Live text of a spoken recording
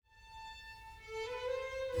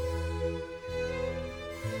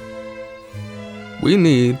We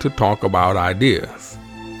need to talk about ideas,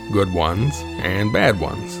 good ones and bad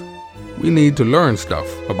ones. We need to learn stuff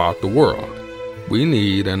about the world. We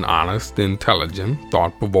need an honest, intelligent,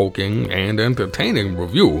 thought-provoking, and entertaining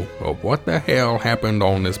review of what the hell happened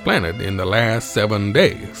on this planet in the last 7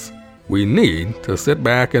 days. We need to sit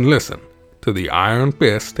back and listen to the Iron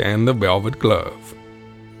Fist and the Velvet Glove.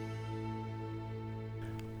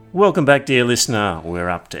 Welcome back, dear listener. We're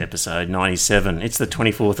up to episode 97. It's the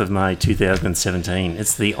 24th of May 2017.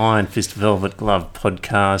 It's the Iron Fist Velvet Glove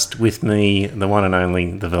podcast with me, the one and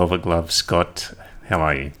only, the Velvet Glove, Scott. How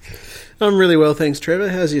are you? I'm really well, thanks, Trevor.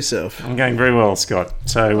 How's yourself? I'm going very well, Scott.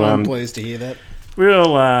 So I'm pleased to hear that.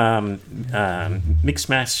 Real mixed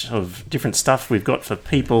match of different stuff we've got for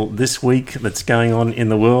people this week that's going on in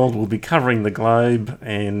the world. We'll be covering the globe.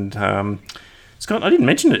 And, Scott, I didn't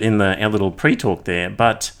mention it in our little pre-talk there,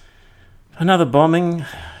 but another bombing,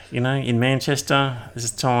 in Manchester. This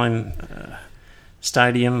time,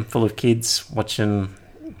 stadium full of kids watching,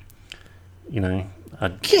 a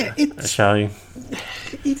show.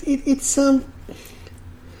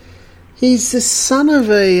 He's the son of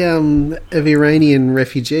Iranian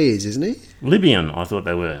refugees, isn't he? Libyan, I thought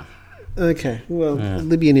they were. Okay, well, yeah.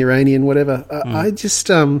 Libyan, Iranian, whatever. I just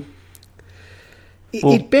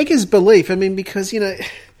it beggars belief. I mean, because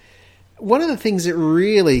one of the things that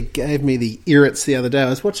really gave me the irrits the other day, I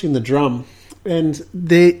was watching the drum, and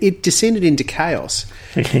it descended into chaos.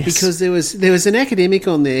 Yes. Because there was an academic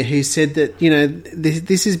on there who said that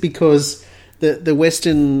this is because the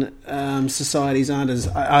Western societies aren't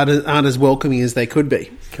as welcoming as they could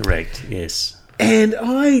be. Correct. Yes. And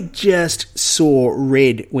I just saw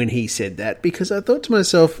red when he said that, because I thought to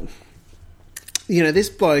myself, this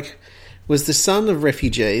bloke was the son of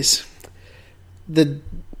refugees. The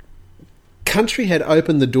country had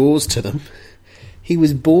opened the doors to them. He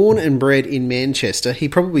was born and bred in Manchester. He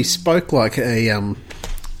probably spoke like a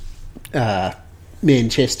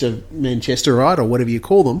Manchesterite or whatever you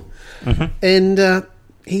call them. Mm-hmm. And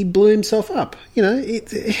he blew himself up. I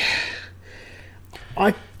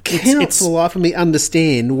cannot for the life of me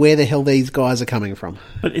understand where the hell these guys are coming from.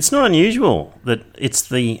 But it's not unusual that it's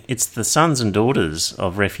the sons and daughters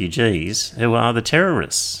of refugees who are the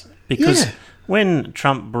terrorists. Because when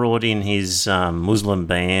Trump brought in his Muslim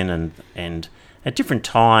ban and at different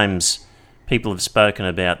times people have spoken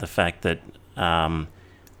about the fact that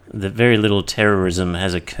very little terrorism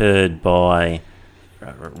has occurred by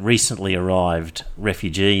recently arrived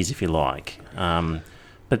refugees, if you like.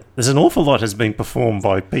 But there's an awful lot has been performed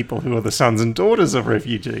by people who are the sons and daughters of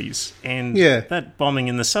refugees. And that bombing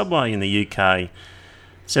in the subway in the UK,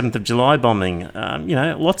 7th of July bombing,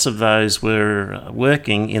 lots of those were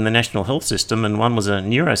working in the National Health System, and one was a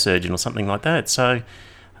neurosurgeon or something like that. So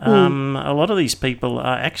a lot of these people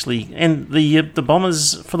are actually... And the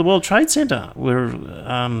bombers for the World Trade Center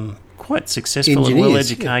were quite successful and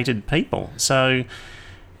well-educated people. So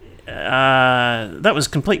that was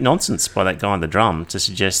complete nonsense by that guy on the drum to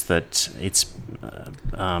suggest that it's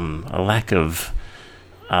a lack of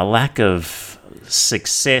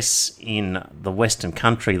success in the Western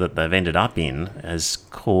country that they've ended up in has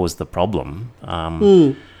caused the problem.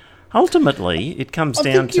 Ultimately, it comes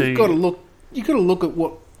down to... You've got to look at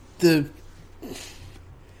what the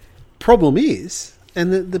problem is,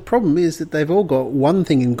 and the problem is that they've all got one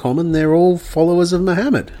thing in common: they're all followers of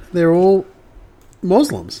Muhammad. They're all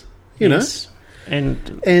Muslims, yes. And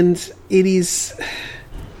it is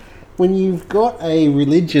when you've got a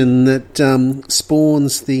religion that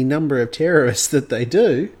spawns the number of terrorists that they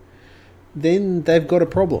do, then they've got a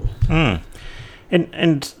problem.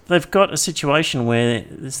 And they've got a situation where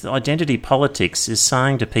this identity politics is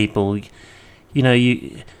saying to people,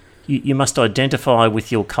 you must identify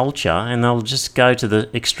with your culture, and they'll just go to the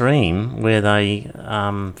extreme where they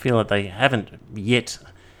feel that they haven't yet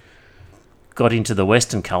got into the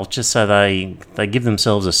Western culture, so they give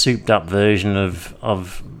themselves a souped-up version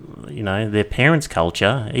of their parents'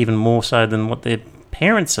 culture, even more so than what their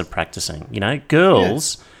parents are practicing.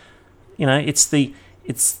 Girls, it's the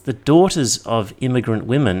daughters of immigrant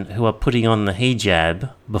women who are putting on the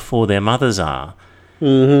hijab before their mothers are.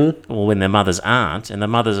 Mm-hmm. Or when their mothers aren't, and the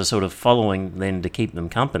mothers are sort of following then to keep them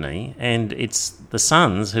company, and it's the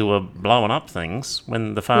sons who are blowing up things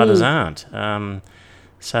when the fathers aren't.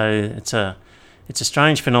 So it's a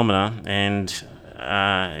strange phenomena, and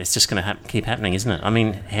it's just going to keep happening, isn't it? I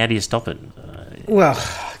mean, how do you stop it?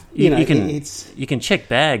 You can check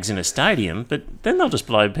bags in a stadium, but then they'll just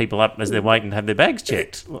blow people up as they're waiting to have their bags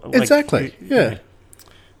checked. Exactly.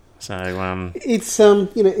 So it's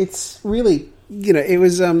it's really. It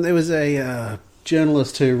was there was a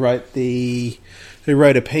journalist who wrote a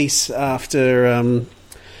piece after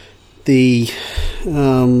the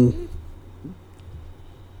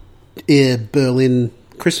Berlin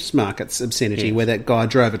Christmas market's obscenity, Yeah. where that guy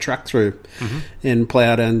drove a truck through and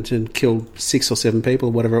ploughed and killed 6 or 7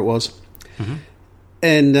 people, whatever it was.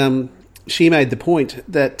 And she made the point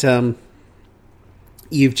that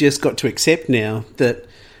you've just got to accept now that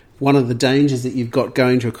one of the dangers that you've got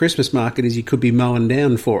going to a Christmas market is you could be mown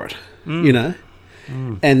down for it, you know?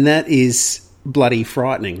 And that is bloody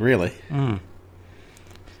frightening, really.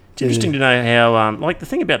 It's interesting to know how, like the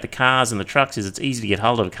thing about the cars and the trucks is it's easy to get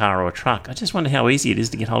hold of a car or a truck. I just wonder how easy it is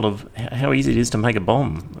to get hold of, how easy it is to make a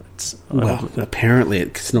bomb. Well, apparently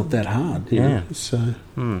it's not that hard. You know, so.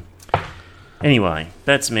 Anyway,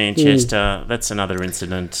 that's Manchester. That's another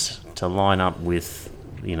incident to line up with,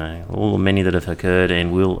 you know, all the many that have occurred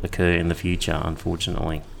and will occur in the future,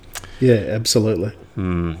 unfortunately. Yeah, absolutely.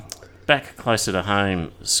 Back closer to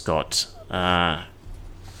home, Scott,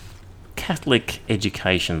 Catholic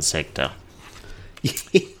education sector.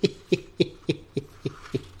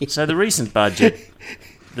 So the recent budget,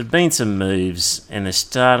 there've been some moves and they're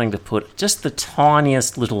starting to put just the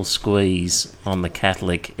tiniest little squeeze on the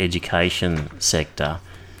Catholic education sector.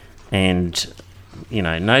 And, you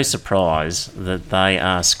know, no surprise that they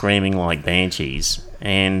are screaming like banshees.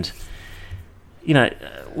 And, you know,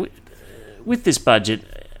 with this budget,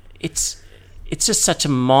 it's just such a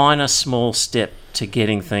minor, small step to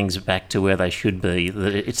getting things back to where they should be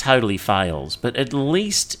that it totally fails. But at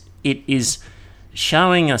least it is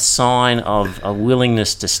showing a sign of a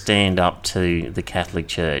willingness to stand up to the Catholic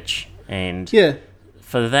Church. And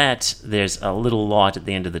for that, there's a little light at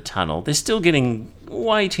the end of the tunnel. They're still getting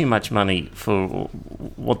way too much money for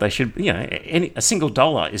what they should. You know, a single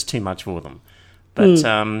dollar is too much for them. But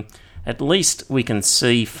at least we can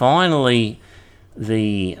see finally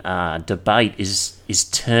the debate is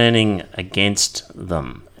turning against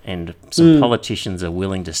them, and some politicians are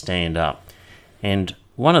willing to stand up. And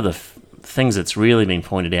one of the things that's really been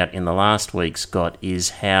pointed out in the last week, Scott, is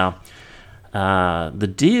how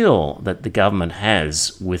the deal that the government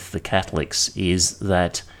has with the Catholics is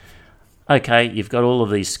that, okay, you've got all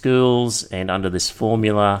of these schools, and under this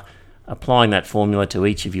formula, applying that formula to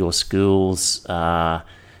each of your schools,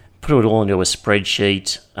 put it all into a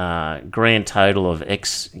spreadsheet, grand total of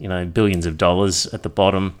X, you know, billions of dollars at the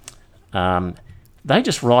bottom. They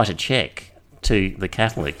just write a check to the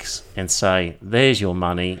Catholics and say, there's your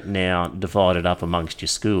money, now divide it up amongst your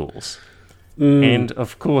schools. And,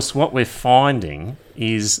 of course, what we're finding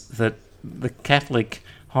is that the Catholic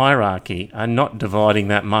hierarchy are not dividing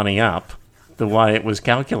that money up the way it was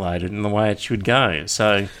calculated and the way it should go.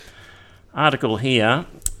 So, article here,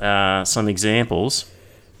 some examples.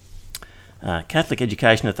 Catholic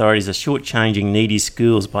education authorities are shortchanging needy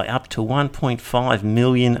schools by up to $1.5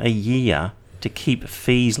 million a year to keep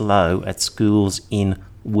fees low at schools in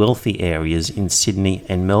wealthy areas in Sydney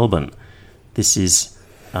and Melbourne. This is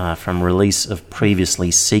from release of previously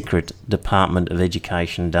secret Department of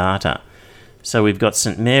Education data. So we've got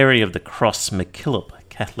St Mary of the Cross MacKillop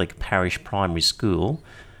Catholic Parish Primary School,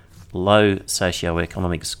 low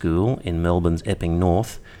socio-economic school in Melbourne's Epping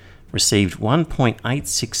North, received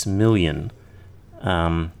 $1.86 million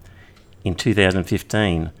in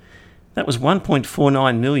 2015. That was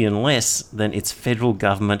 $1.49 million less than its federal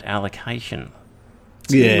government allocation.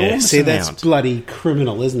 It's an enormous see, amount. that's bloody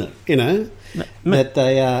criminal, isn't it? You know,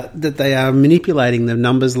 that they are manipulating the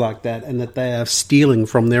numbers like that, and that they are stealing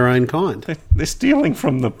from their own kind. They're stealing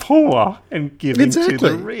from the poor and giving to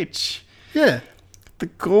the rich. Yeah. The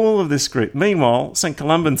gall of this group. Meanwhile, St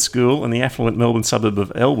Columban School in the affluent Melbourne suburb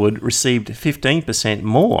of Elwood received 15%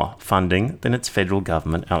 more funding than its federal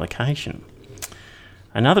government allocation.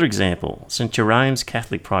 Another example, St Jerome's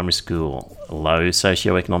Catholic Primary School, a low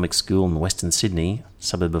socio-economic school in Western Sydney,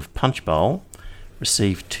 suburb of Punchbowl,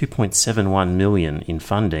 received $2.71 million in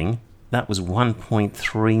funding. That was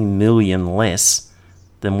 $1.3 million less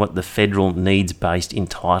than what the federal needs-based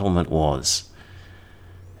entitlement was.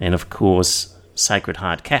 And of course, Sacred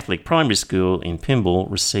Heart Catholic Primary School in Pymble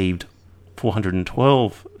received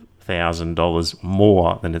 $412,000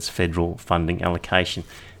 more than its federal funding allocation.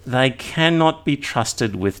 They cannot be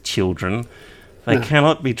trusted with children. They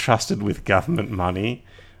cannot be trusted with government money.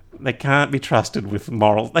 They can't be trusted with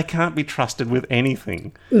morals. They can't be trusted with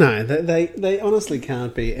anything. No, they honestly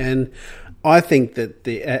can't be. And I think that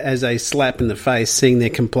as a slap in the face, seeing they're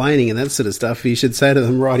complaining and that sort of stuff, you should say to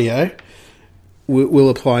them, rightio, we'll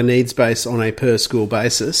apply needs based on a per school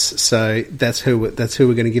basis. So that's who we're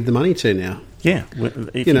going to give the money to now. Yeah,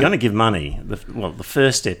 if you're going to give money, the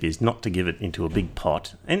first step is not to give it into a big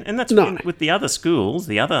pot, and that's with the other schools,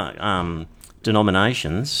 the other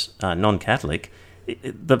denominations, non-Catholic.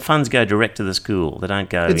 the funds go direct to the school. They don't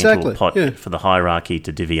go into a pot for the hierarchy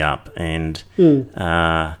to divvy up. And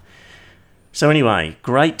so anyway,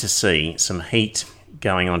 great to see some heat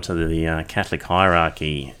going onto the Catholic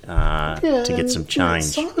hierarchy to get some change.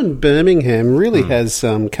 Simon Birmingham really has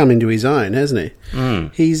come into his own, hasn't he?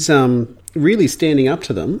 He's really standing up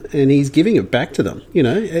to them, and he's giving it back to them. You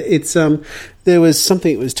know, it's there was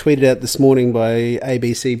something that was tweeted out this morning by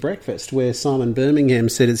ABC Breakfast where Simon Birmingham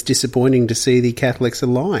said it's disappointing to see the Catholics are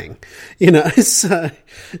lying. You know, so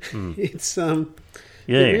it's it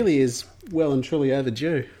really is well and truly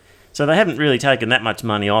overdue. So they haven't really taken that much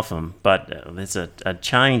money off them, but there's a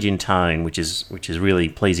change in tone, which is really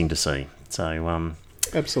pleasing to see. So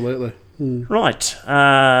absolutely. Right.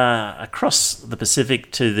 Across the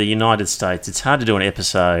Pacific to the United States, it's hard to do an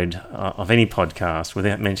episode of any podcast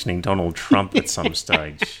without mentioning Donald Trump at some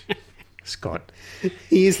stage. Scott.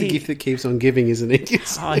 He is the gift that keeps on giving, isn't he?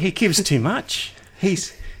 He gives too much.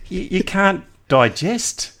 You can't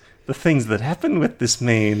digest the things that happen with this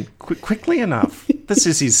man quickly enough. This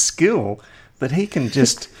is his skill, that he can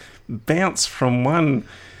just bounce from one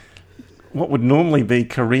what would normally be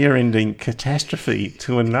career-ending catastrophe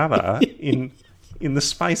to another in the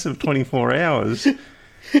space of 24 hours.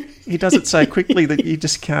 He does it so quickly that you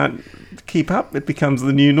just can't keep up. It becomes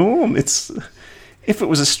the new norm. If it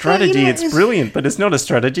was a strategy, it's brilliant, but it's not a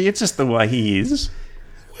strategy. It's just the way he is.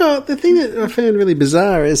 Well, the thing that I found really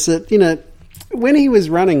bizarre is that, you know, when he was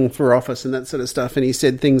running for office and that sort of stuff, and he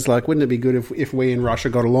said things like, wouldn't it be good if we and Russia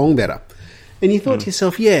got along better? And you thought to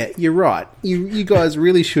yourself, yeah, you're right. You guys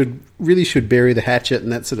really should bury the hatchet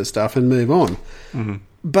and that sort of stuff and move on. Mm-hmm.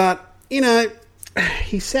 But, you know,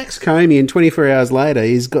 he sacks Comey, and 24 hours later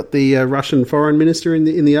he's got the Russian foreign minister in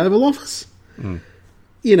the Oval Office. Mm.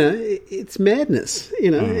 You know, it's madness,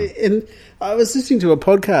 you know. Mm. And I was listening to a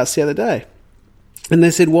podcast the other day, and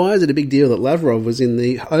they said, why is it a big deal that Lavrov was in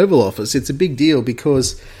the Oval Office? It's a big deal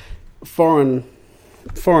because foreign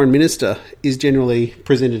minister is generally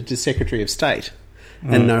presented to Secretary of State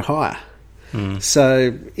and no higher. Mm.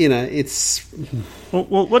 So, you know, it's... Well,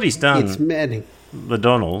 what he's done... It's maddening. The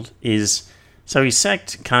Donald is... So he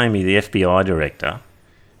sacked Comey, the FBI director,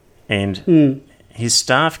 and his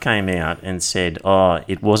staff came out and said,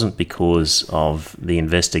 it wasn't because of the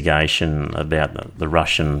investigation about the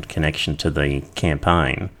Russian connection to the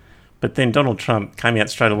campaign. But then Donald Trump came out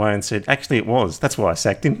straight away and said, actually it was. That's why I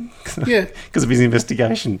sacked him. Yeah. Because of his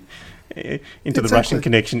investigation into the Russian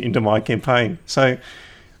connection into my campaign. So,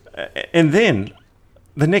 and then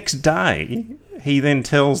the next day, he then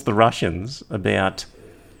tells the Russians about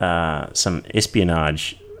some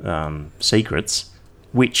espionage secrets,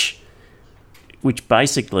 which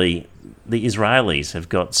basically the Israelis have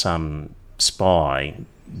got some spy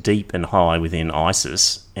deep and high within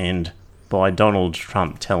ISIS, and by Donald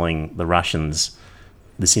Trump telling the Russians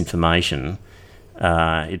this information,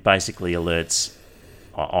 it basically alerts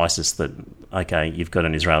ISIS that, okay, you've got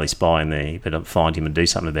an Israeli spy in there, you better find him and do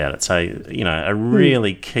something about it. So, you know, a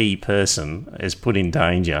really key person is put in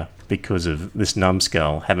danger because of this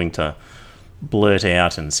numbskull having to blurt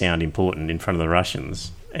out and sound important in front of the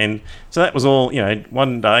Russians. And so that was all, you know,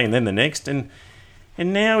 one day and then the next, and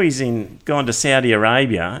now he's gone to Saudi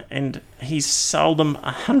Arabia and he's sold them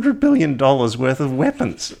 $100 billion worth of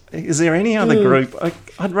weapons. Is there any other group?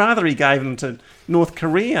 I'd rather he gave them to North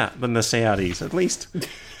Korea than the Saudis, at least.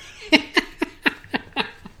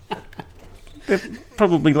 They're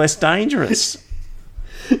probably less dangerous.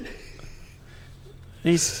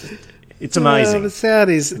 It's amazing. The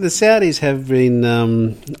Saudis have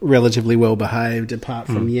been relatively well behaved, apart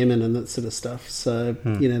from Yemen and that sort of stuff. So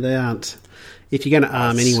you know, they aren't. If you're going to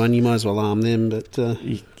arm anyone, you might as well arm them. But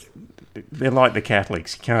they're like the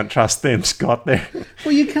Catholics. You can't trust them, Scott.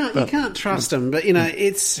 Well, you can't trust them. But you know,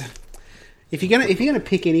 it's if you're going to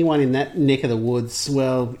pick anyone in that neck of the woods,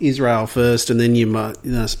 well, Israel first, and then you might,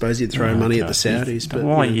 I suppose you'd throw money at the Saudis. But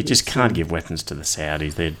why? You just can't give weapons to the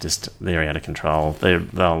Saudis. They're out of control.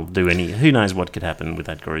 They'll do any. Who knows what could happen with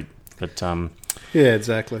that group? But yeah,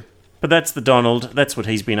 exactly. But that's the Donald. That's what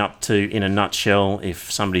he's been up to in a nutshell.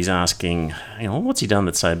 If somebody's asking, you know, what's he done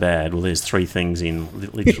that's so bad? Well, there's 3 things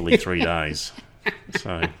in literally 3 days.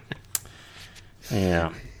 So,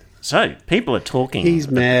 yeah. So, people are talking... He's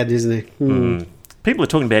mad, isn't he? People are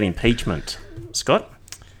talking about impeachment, Scott.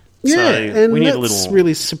 Yeah, so and we need that's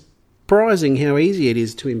really surprising how easy it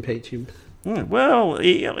is to impeach him. Well,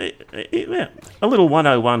 a little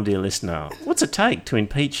 101, dear listener. What's it take to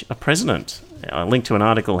impeach a president? A link to an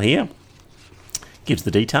article here gives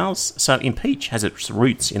the details. So impeach has its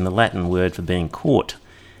roots in the Latin word for being caught.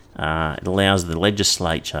 It allows the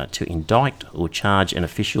legislature to indict or charge an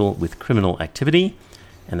official with criminal activity,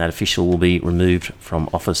 and that official will be removed from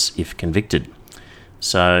office if convicted.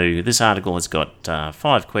 So this article has got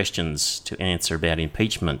 5 questions to answer about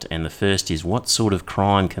impeachment, and the first is, what sort of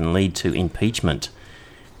crime can lead to impeachment?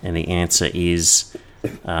 And the answer is,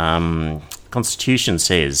 Constitution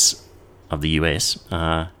says of the US,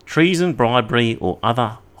 treason, bribery, or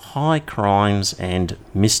other high crimes and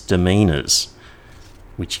misdemeanours,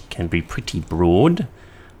 which can be pretty broad.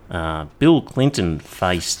 Bill Clinton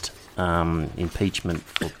faced impeachment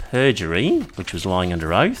for perjury, which was lying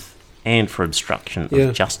under oath, and for obstruction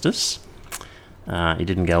of justice. He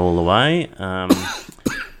didn't go all the way.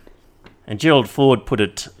 And Gerald Ford put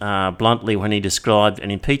it bluntly when he described an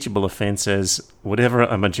impeachable offence as whatever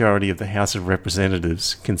a majority of the House of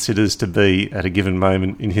Representatives considers to be at a given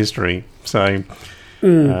moment in history. So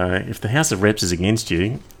if the House of Reps is against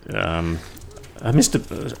you, any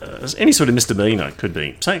sort of misdemeanour could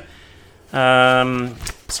be. So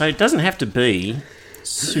it doesn't have to be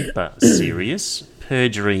super serious.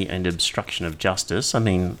 Perjury and obstruction of justice, I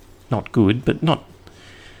mean, not good, but not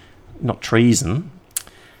treason.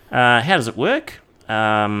 How does it work?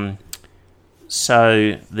 So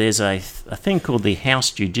there's a thing called the House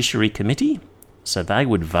Judiciary Committee. So they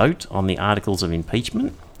would vote on the articles of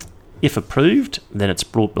impeachment. If approved, then it's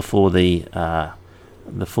brought before the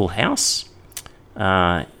full House.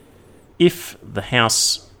 If the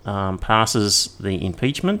House passes the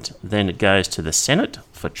impeachment, then it goes to the Senate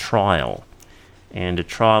for trial. And a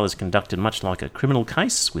trial is conducted much like a criminal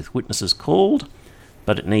case with witnesses called,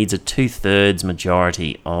 but it needs a 2/3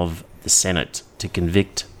 majority of the Senate to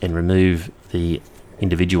convict and remove the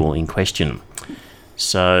individual in question.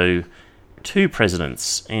 So 2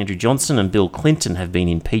 presidents, Andrew Johnson and Bill Clinton, have been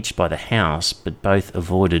impeached by the House, but both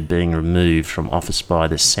avoided being removed from office by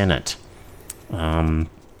the Senate. And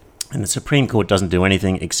the Supreme Court doesn't do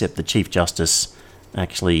anything except the Chief Justice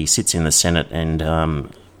actually sits in the Senate and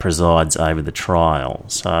presides over the trial.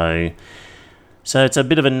 So it's a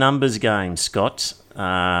bit of a numbers game, Scott,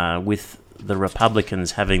 with the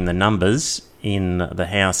Republicans having the numbers in the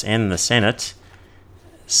House and the Senate.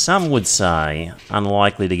 Some would say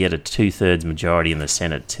unlikely to get a 2/3 majority in the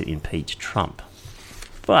Senate to impeach Trump.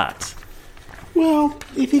 But... well,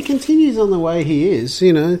 if he continues on the way he is,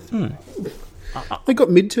 they've got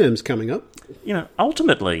midterms coming up.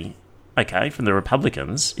 Ultimately, okay, from the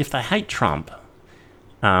Republicans, if they hate Trump,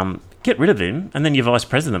 get rid of him, and then your vice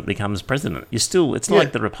president becomes president. It's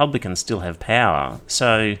like the Republicans still have power.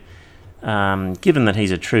 So, given that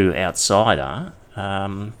he's a true outsider,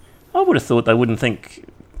 I would have thought they wouldn't think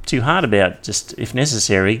too hard about just, if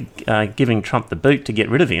necessary, giving Trump the boot to get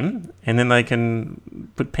rid of him, and then they can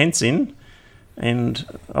put Pence in, and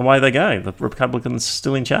away they go. The Republicans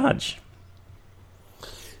still in charge.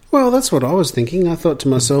 Well, that's what I was thinking. I thought to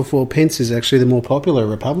myself, well, Pence is actually the more popular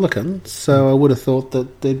Republican, so I would have thought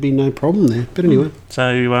that there'd be no problem there. But anyway.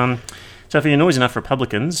 So if he annoys enough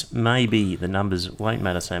Republicans, maybe the numbers won't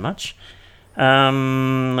matter so much. Let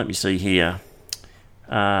me see here.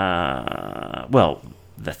 Well,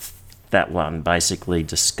 that one basically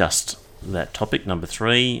discussed that topic, number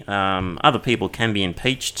 3. Other people can be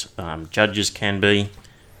impeached. Judges can be.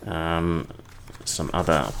 Some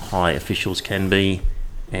other high officials can be.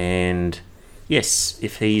 And yes,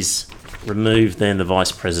 if he's removed, then the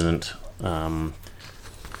vice president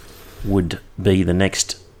would be the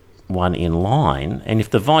next one in line. And if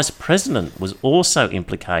the vice president was also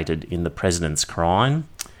implicated in the president's crime,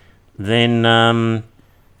 then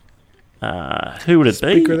who would it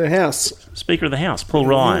be? Speaker of the House. Speaker of the House, Paul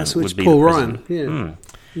Ryan would be Paul the Ryan, president.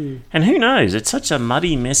 And who knows? It's such a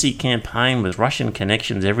muddy, messy campaign with Russian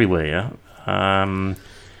connections everywhere.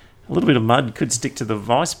 A little bit of mud could stick to the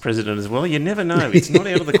vice president as well. You never know. It's not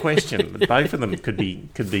out of the question. Both of them could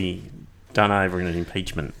be done over in an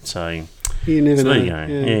impeachment. So you never know. There you go.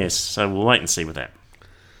 Yeah. Yes. So we'll wait and see with that.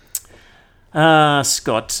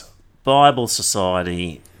 Scott, Bible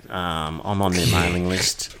Society. I'm on their mailing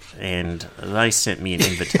list, and they sent me an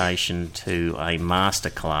invitation to a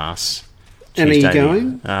masterclass. And are you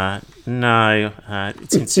going? No,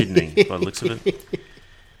 it's in Sydney by the looks of it.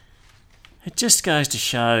 It just goes to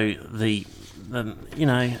show the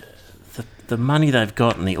money they've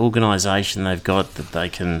got and the organisation they've got, that they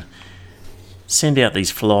can send out these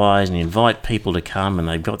flyers and invite people to come, and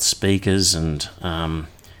they've got speakers, and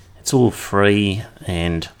it's all free.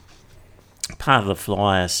 And part of the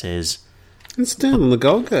flyer says, it's down on the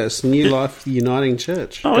Gold Coast, New Life Uniting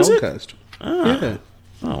Church. Oh, Gold is it? Coast. Oh. Yeah.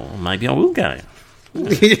 Oh, maybe I will go.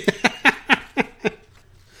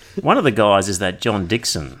 One of the guys is that John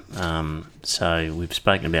Dixon. So we've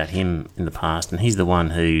spoken about him in the past, and he's the one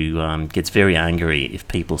who gets very angry if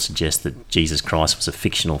people suggest that Jesus Christ was a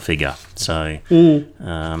fictional figure. So,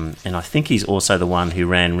 and I think he's also the one who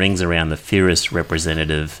ran rings around the Fearless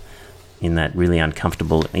representative in that really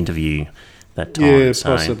uncomfortable interview that time. Yeah,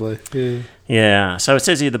 possibly. Yeah. Yeah. So it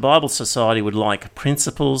says here the Bible Society would like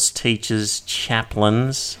principals, teachers,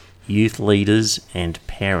 chaplains, youth leaders and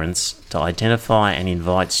parents to identify and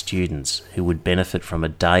invite students who would benefit from a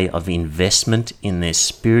day of investment in their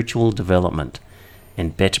spiritual development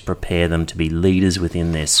and better prepare them to be leaders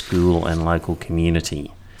within their school and local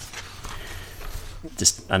community.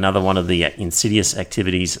 Just another one of the insidious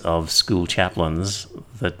activities of school chaplains,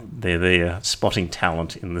 that they're there spotting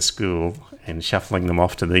talent in the school and shuffling them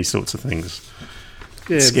off to these sorts of things.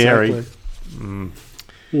 Yeah, scary. Exactly.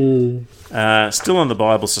 Still on the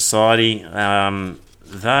Bible Society,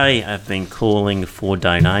 they have been calling for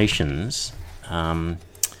donations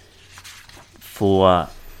for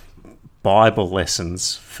Bible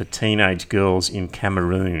lessons for teenage girls in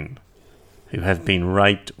Cameroon who have been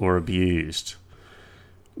raped or abused.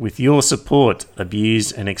 With your support,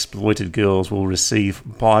 abused and exploited girls will receive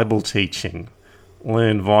Bible teaching,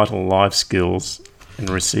 learn vital life skills, and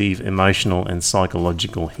receive emotional and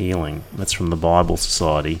psychological healing. That's from the Bible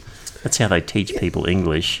Society. That's how they teach people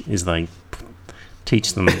English, is they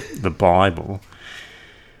teach them the Bible.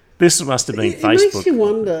 This must have been Facebook.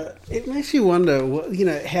 It makes you wonder,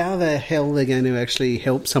 how the hell they're going to actually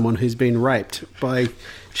help someone who's been raped by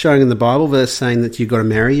showing in the Bible verse saying that you've got to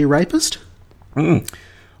marry your rapist.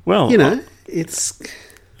 Well, it's...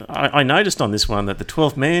 I noticed on this one that the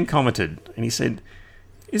 12th man commented, and he said,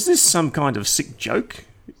 "Is this some kind of sick joke?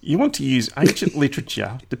 You want to use ancient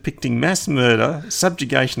literature depicting mass murder,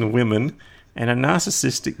 subjugation of women, and a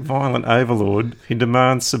narcissistic, violent overlord who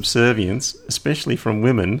demands subservience, especially from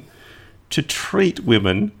women, to treat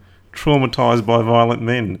women traumatised by violent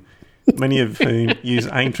men, many of whom use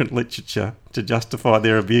ancient literature to justify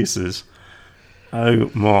their abuses. Oh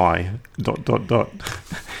my... ...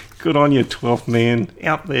 Good on you, 12th man,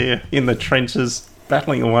 out there in the trenches,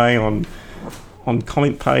 battling away on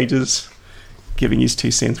comment pages, giving his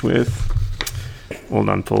 2 cents worth. Well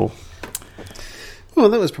done, Paul." Well,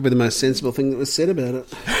 that was probably the most sensible thing that was said about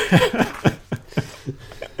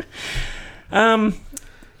it.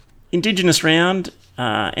 Indigenous round,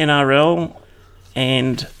 NRL,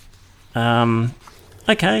 and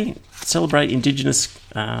celebrate Indigenous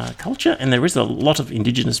culture, and there is a lot of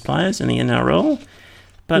Indigenous players in the NRL.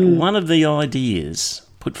 But one of the ideas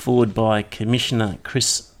put forward by Commissioner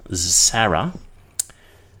Chris Sarah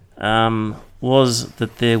was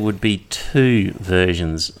that there would be 2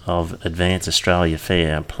 versions of Advance Australia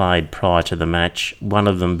Fair played prior to the match, one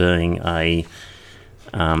of them being a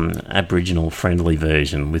Aboriginal-friendly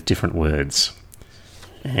version with different words.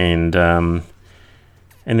 And in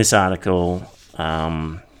this article,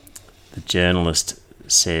 the journalist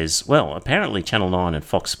says, well, apparently Channel 9 and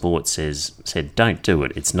Fox Sports said don't do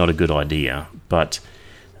it, it's not a good idea. But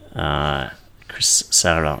Chris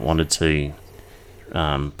Sarah wanted to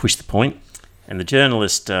push the point, and the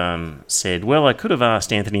journalist said, well, I could have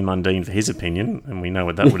asked Anthony Mundine for his opinion, and we know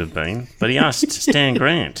what that would have been, but he asked Stan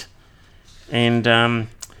Grant. And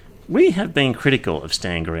we have been critical of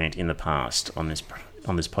Stan Grant in the past on this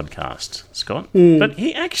podcast, Scott, but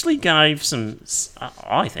he actually gave some,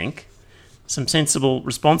 I think, some sensible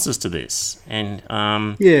responses to this, and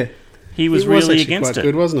he was really against it.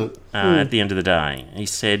 Good, wasn't it? At the end of the day, he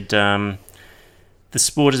said the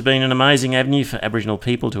sport has been an amazing avenue for Aboriginal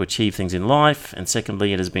people to achieve things in life, and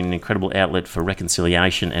secondly, it has been an incredible outlet for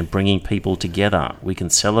reconciliation and bringing people together. We can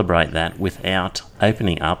celebrate that without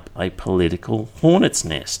opening up a political hornet's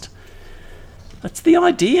nest. That's the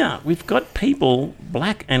idea. We've got people,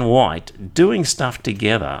 black and white, doing stuff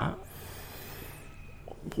together.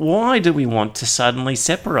 Why do we want to suddenly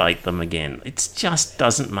separate them again? It just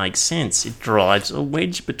doesn't make sense. It drives a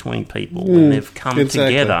wedge between people when they've come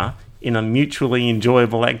together in a mutually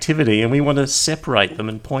enjoyable activity, and we want to separate them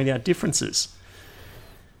and point out differences.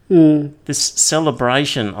 This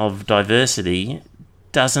celebration of diversity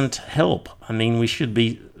doesn't help. I mean, we should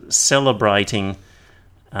be celebrating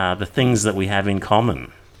the things that we have in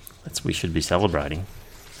common. That's what we should be celebrating.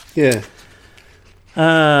 Yeah.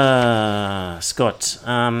 Scott,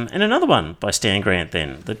 and another one by Stan Grant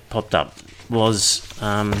then that popped up was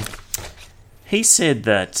he said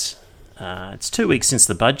that it's 2 weeks since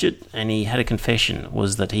the budget, and he had a confession,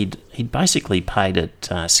 was that he'd basically paid it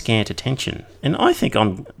scant attention. And I think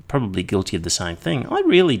I'm probably guilty of the same thing. I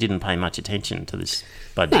really didn't pay much attention to this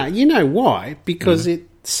budget. No, you know why? Because it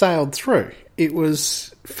sailed through. It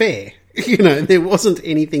was fair. You know, there wasn't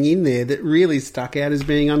anything in there that really stuck out as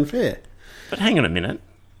being unfair. But hang on a minute.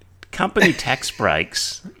 Company tax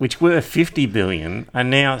breaks, which were $50 billion, are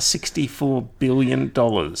now $64 billion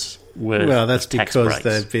worth. Well, that's of tax because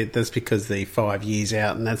breaks. that's because the 5 years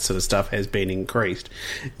out and that sort of stuff has been increased.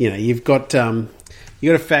 You know, you've got to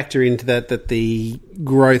factor into that the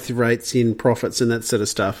growth rates in profits and that sort of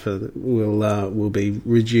stuff will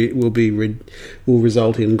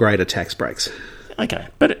result in greater tax breaks. Okay,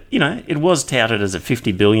 but you know, it was touted as a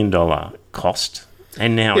 $50 billion cost,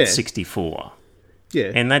 and now it's 64.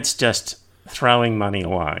 Yeah, And that's just throwing money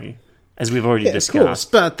away, as we've already Of course,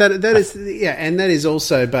 discussed. but that is and that is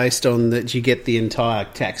also based on that you get the entire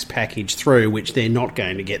tax package through, which they're not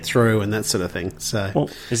going to get through, and that sort of thing. So, Well,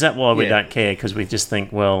 is that why we Yeah. don't care? Because we just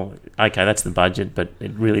think, well, okay, that's the budget, but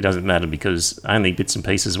it really doesn't matter because only bits and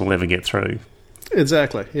pieces will ever get through.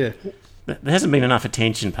 exactly, yeah. There hasn't been enough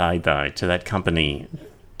attention paid, though, to that company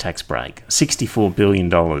tax break. $64 billion.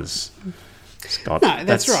 Scott, No,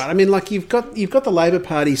 that's right. I mean, like you've got the Labor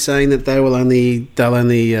Party saying that they'll only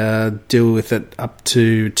deal with it up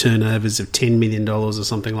to turnovers of $10 million or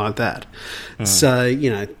something like that. So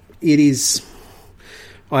you know, it is.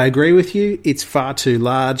 I agree with you. It's far too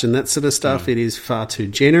large and that sort of stuff. It is far too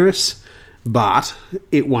generous, but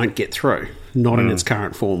it won't get through. Not in its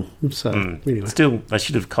current form. So anyway, Still, they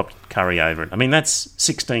should have copped Curry over it. I mean, that's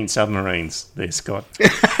 16 submarines there, Scott.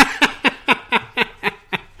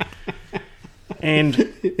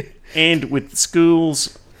 And with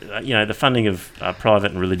schools, you know, the funding of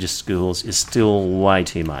private and religious schools is still way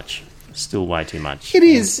too much. Still way too much. It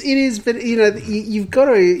is, but you know, you've got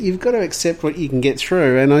to accept what you can get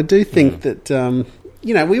through, and I do think that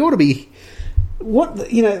you know, we ought to be.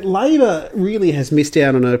 Labor really has missed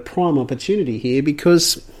out on a prime opportunity here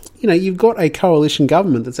because you know you've got a coalition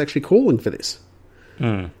government that's actually calling for this.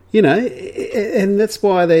 You know, and that's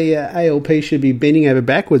why the ALP should be bending over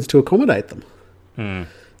backwards to accommodate them.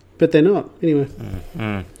 But they're not. Anyway.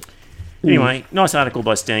 Anyway, nice article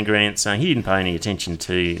by Stan Grant saying he didn't pay any attention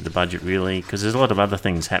to the budget really because there's a lot of other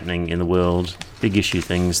things happening in the world, big issue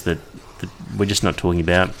things that we're just not talking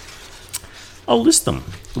about. I'll list them.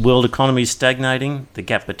 The world economy is stagnating. The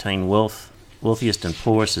gap between wealthiest and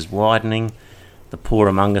poorest is widening. The poor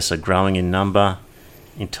among us are growing in number.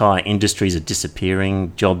 Entire industries are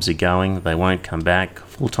disappearing. Jobs are going. They won't come back.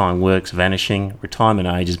 Full-time work's vanishing. Retirement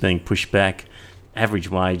age is being pushed back. Average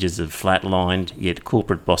wages have flatlined, yet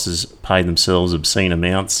corporate bosses pay themselves obscene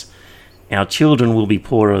amounts. Our children will be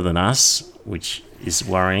poorer than us, which is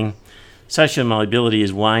worrying. Social mobility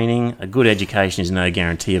is waning. A good education is no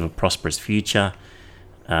guarantee of a prosperous future.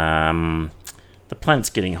 The planet's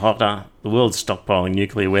getting hotter. The world's stockpiling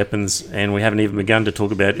nuclear weapons, and we haven't even begun to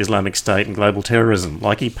talk about Islamic State and global terrorism.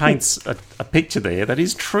 Like, he paints a picture there that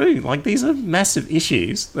is true. Like, these are massive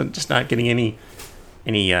issues that just aren't getting any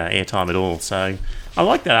airtime at all. So I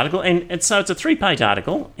like that article, and so it's a 3-page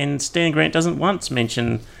article, and Stan Grant doesn't once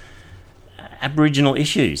mention Aboriginal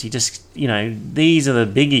issues. He just, you know, these are the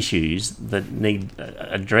big issues that need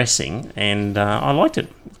addressing, and I liked it.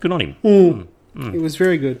 Good on him. It was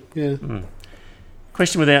very good. Yeah.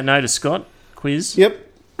 Question without notice, Scott. Quiz.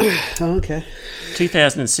 Yep. Okay.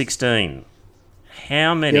 2016.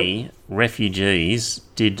 How many refugees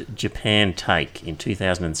did Japan take in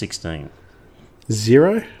 2016?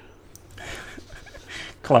 0.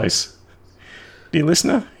 Close. Dear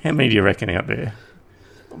listener, how many do you reckon out there?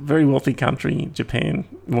 Very wealthy country, Japan.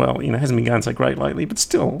 Well, you know, hasn't been going so great lately, but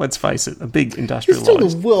still, let's face it, a big It's industrialised still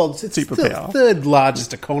the world's superpower. the third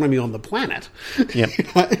largest economy on the planet. Yep. You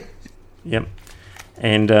know? Yep.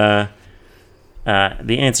 And the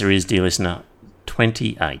answer is, dear listener,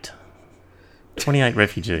 28. 28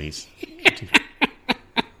 refugees.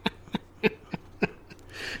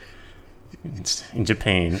 In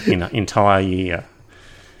Japan in an entire year.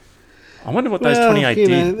 I wonder what those 28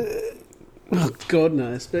 did. God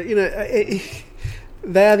knows. But, you know,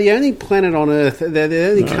 they are the only planet on Earth, they're the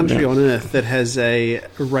only country on Earth that has a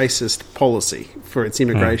racist policy for its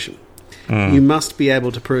immigration. You must be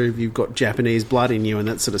able to prove you've got Japanese blood in you and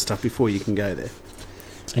that sort of stuff before you can go there.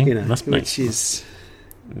 See, You know, must be. which is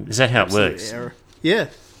Is that how it works? error. Yeah.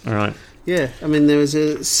 All right. Yeah, I mean, there was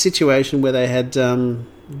a situation where they had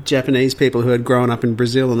Japanese people who had grown up in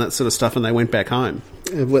Brazil and that sort of stuff, and they went back home.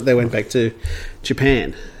 They went back to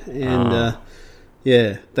Japan, and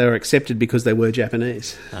yeah, they were accepted because they were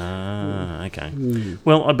Japanese. Ah, okay.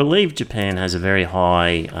 Well, I believe Japan has a very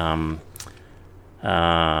high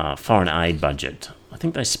foreign aid budget. I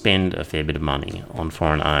think they spend a fair bit of money on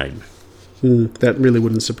foreign aid. That really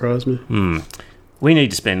wouldn't surprise me. We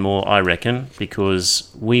need to spend more, I reckon,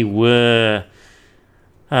 because we were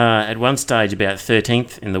at one stage about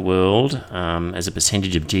 13th in the world as a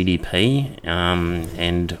percentage of GDP,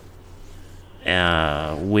 and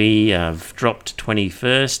we have dropped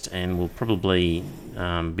 21st, and will probably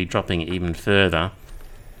be dropping even further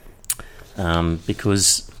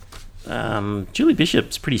because Julie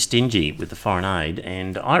Bishop's pretty stingy with the foreign aid,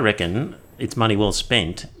 and I reckon it's money well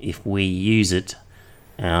spent if we use it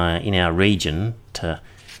in our region to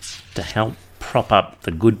help prop up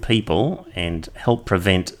the good people and help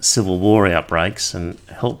prevent civil war outbreaks and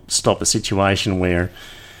help stop a situation where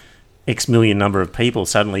X million number of people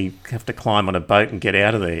suddenly have to climb on a boat and get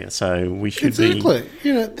out of there. So we should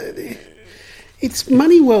exactly. It's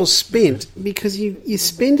money well spent because you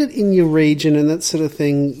spend it in your region and that sort of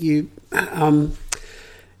thing.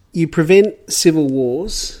 You prevent civil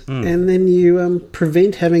wars and then you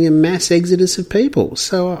prevent having a mass exodus of people.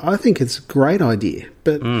 So I think it's a great idea.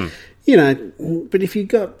 But, but if you've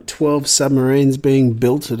got 12 submarines being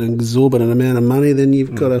built at an exorbitant amount of money, then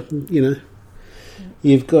you've got to,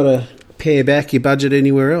 you've got to pare back your budget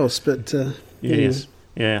anywhere else. But yes.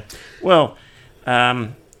 Yeah. Well,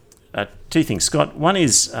 two things, Scott. One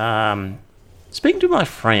is speaking to my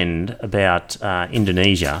friend about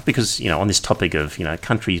Indonesia, because, on this topic of,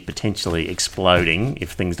 countries potentially exploding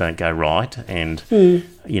if things don't go right, and,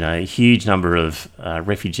 a huge number of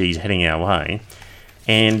refugees heading our way,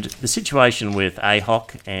 and the situation with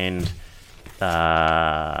AHOC and,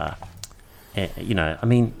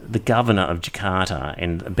 the governor of Jakarta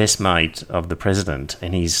and the best mate of the president,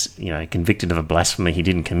 and he's, convicted of a blasphemy he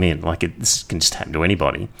didn't commit. This can just happen to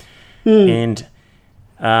anybody. And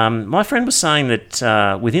my friend was saying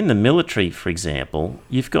that within the military, for example,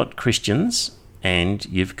 you've got Christians and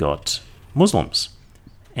you've got Muslims.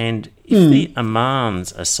 And if the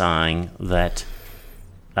imams are saying that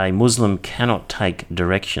a Muslim cannot take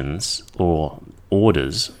directions or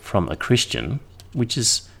orders from a Christian, which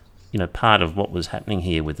is, part of what was happening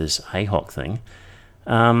here with this AHOC thing,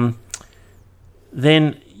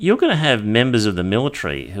 then you're going to have members of the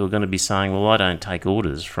military who are going to be saying, well, I don't take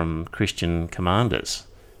orders from Christian commanders.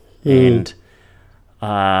 And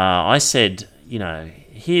I said,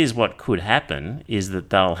 here's what could happen is that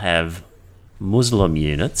they'll have Muslim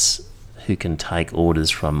units who can take orders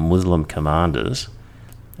from Muslim commanders,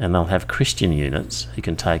 and they'll have Christian units who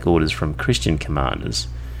can take orders from Christian commanders.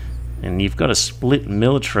 And you've got a split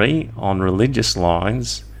military on religious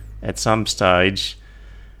lines at some stage.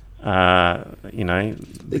 They're going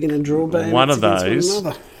to draw bayonets one of those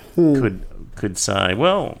could say,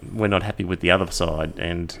 well, we're not happy with the other side,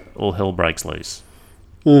 and all hell breaks loose.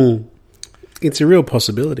 It's a real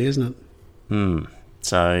possibility, isn't it?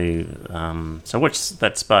 So watch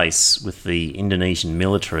that space with the Indonesian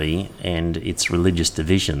military and its religious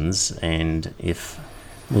divisions, and if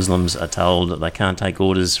Muslims are told that they can't take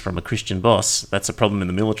orders from a Christian boss, that's a problem in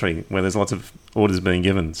the military where there's lots of orders being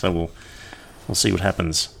given. So we'll see what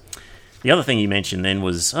happens. The other thing you mentioned then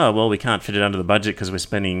was, we can't fit it under the budget because we're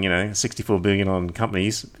spending, $64 billion on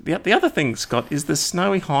companies. The other thing, Scott, is the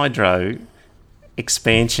Snowy Hydro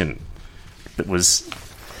expansion that was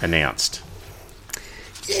announced.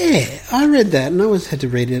 Yeah, I read that, and I had to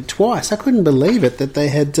read it twice. I couldn't believe it that they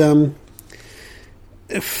had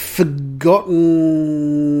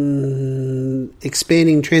forgotten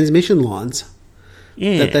expanding transmission lines.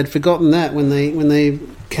 Yeah, that they'd forgotten that when they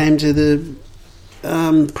came to the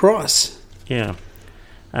price. Yeah,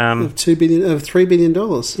 of $3 billion.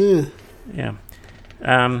 Yeah,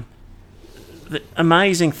 yeah. The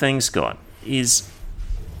amazing thing, Scott, is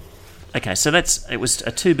so it was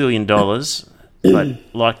a $2 billion, but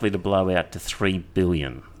likely to blow out to $3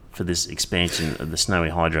 billion for this expansion of the Snowy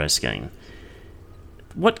Hydro scheme.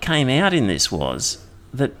 What came out in this was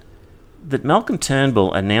that Malcolm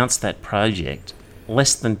Turnbull announced that project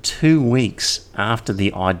less than 2 weeks after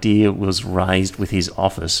the idea was raised with his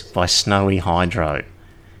office by Snowy Hydro.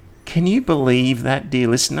 Can you believe that, dear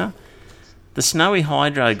listener? The Snowy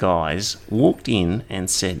Hydro guys walked in and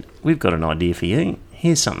said, we've got an idea for you.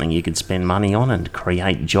 Here's something you could spend money on and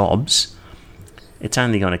create jobs. It's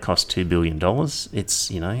only going to cost $2 billion.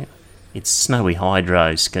 It's Snowy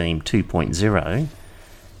Hydro Scheme 2.0.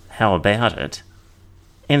 How about it?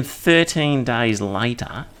 And 13 days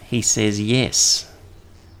later, he says yes.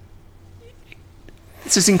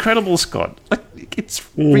 This is incredible, Scott. It's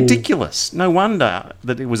ridiculous. No wonder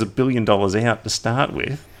that it was $1 billion out to start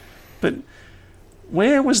with. But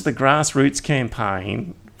where was the grassroots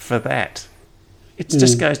campaign for that? It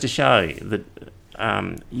just goes to show that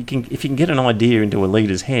if you can get an idea into a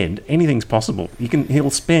leader's head, anything's possible. He'll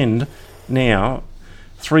spend now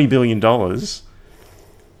 $3 billion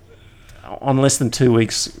on less than 2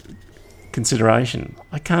 weeks consideration.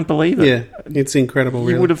 I can't believe it. Yeah, it's incredible,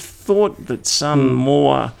 really. You would have thought that some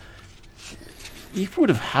more... You would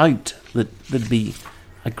have hoped that there'd be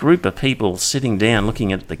a group of people sitting down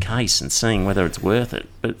looking at the case and seeing whether it's worth it.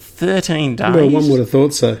 But 13 days... Well, one would have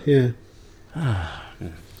thought so, yeah.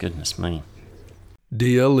 Goodness me.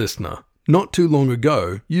 Dear listener, not too long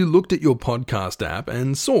ago, you looked at your podcast app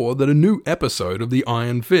and saw that a new episode of the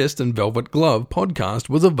Iron Fist and Velvet Glove podcast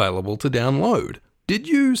was available to download. Did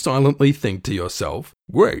you silently think to yourself,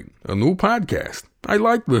 great, a new podcast. I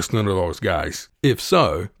like listening to those guys. If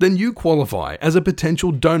so, then you qualify as a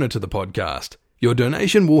potential donor to the podcast. Your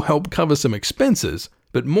donation will help cover some expenses,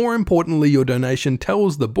 but more importantly, your donation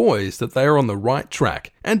tells the boys that they are on the right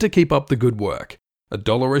track and to keep up the good work.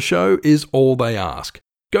 $1 a show is all they ask.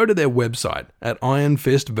 Go to their website at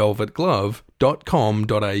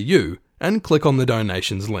ironfistvelvetglove.com.au and click on the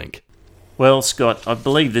donations link. Well, Scott, I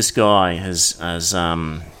believe this guy has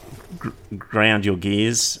ground your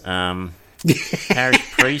gears. Parish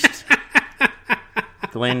priest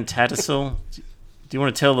Glenn Tattersall. Do you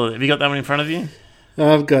want to tell have you got that one in front of you?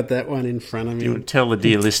 I've got that one in front of me. Do you want to tell the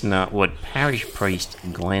dear listener what parish priest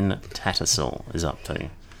Glenn Tattersall is up to?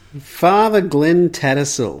 Father Glenn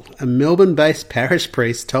Tattersall, a Melbourne-based parish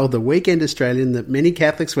priest, told the Weekend Australian that many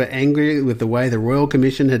Catholics were angry with the way the Royal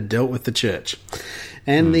Commission had dealt with the church.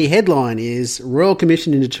 And the headline is, Royal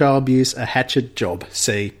Commission into Child Abuse, a hatchet job,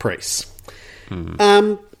 see priests. You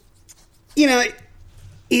know,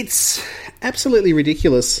 it's absolutely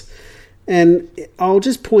ridiculous. And I'll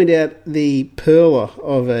just point out the perler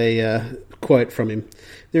of a quote from him.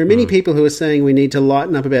 There are many people who are saying we need to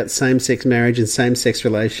lighten up about same-sex marriage and same-sex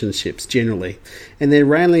relationships generally. And they're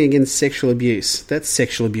railing against sexual abuse. That's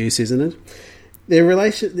sexual abuse, isn't it?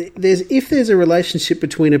 If there's a relationship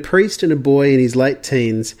between a priest and a boy in his late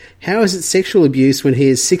teens, how is it sexual abuse when he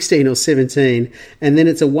is 16 or 17, and then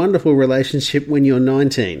it's a wonderful relationship when you're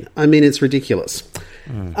 19? I mean, it's ridiculous.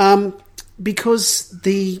 Because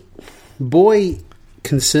the boy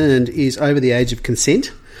concerned is over the age of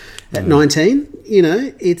consent at 19. You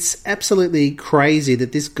know, it's absolutely crazy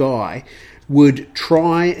that this guy would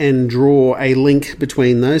try and draw a link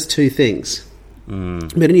between those two things.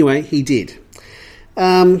 But anyway, he did.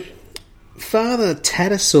 Father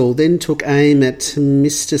Tattersall then took aim at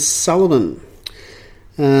Mr. Sullivan.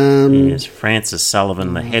 Yes, Francis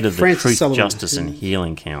Sullivan, the head of the Francis Truth, Sullivan. Justice and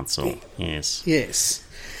Healing Council. Yes. Yes.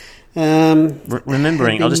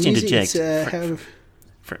 Remembering, had I'll just been using interject.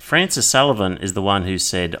 Francis Sullivan is the one who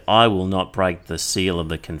said, I will not break the seal of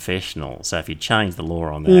the confessional. So if you change the law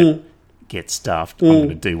on that, get stuffed, I'm going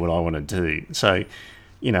to do what I want to do. So,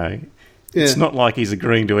 you know... It's not like he's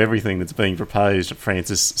agreeing to everything that's being proposed at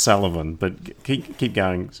Francis Sullivan, but keep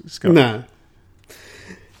going, Scott. No.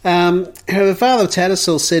 However, Father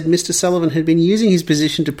Tattersall said Mr. Sullivan had been using his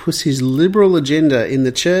position to push his liberal agenda in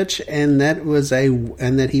the church, and that he was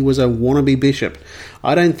a wannabe bishop.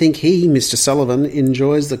 I don't think he, Mr. Sullivan,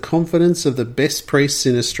 enjoys the confidence of the best priests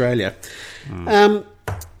in Australia. I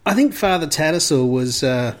think Father Tattersall was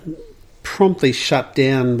promptly shut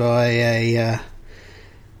down by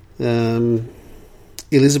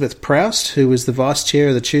Elizabeth Proust, who was the Vice Chair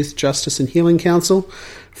of the Truth, Justice and Healing Council.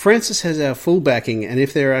 Francis has our full backing, and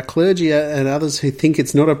if there are clergy and others who think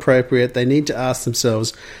it's not appropriate, they need to ask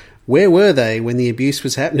themselves, where were they when the abuse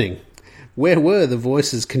was happening? Where were the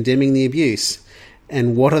voices condemning the abuse?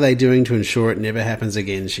 And what are they doing to ensure it never happens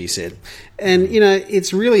again, she said. And, you know,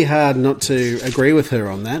 it's really hard not to agree with her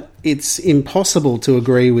on that. It's impossible to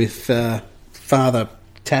agree with Father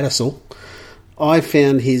Tattersall. I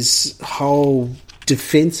found his whole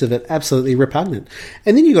defence of it absolutely repugnant.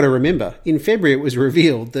 And then you've got to remember, in February it was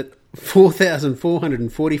revealed that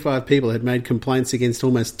 4,445 people had made complaints against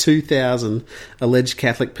almost 2,000 alleged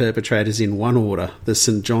Catholic perpetrators in one order, the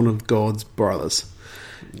St. John of God's Brothers.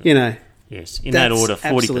 You know... Yes, in that order,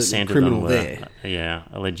 40% of them were...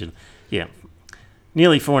 alleged. Yeah.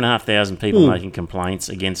 Nearly 4,500 people making complaints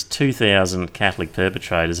against 2,000 Catholic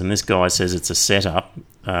perpetrators, and this guy says it's a setup...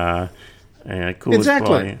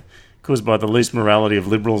 caused by the loose morality of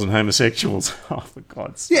liberals and homosexuals. Oh, for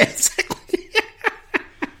God's sake.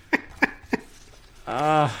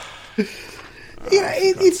 Yeah,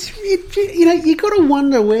 exactly. You got to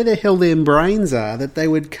wonder where the hell their brains are that they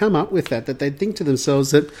would come up with that they'd think to themselves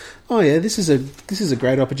that, oh yeah, this is a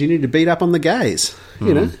great opportunity to beat up on the gays,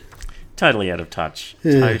 you know? Totally out of touch.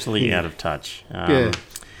 Out of touch.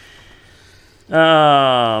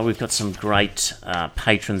 We've got some great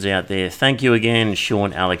patrons out there. Thank you again,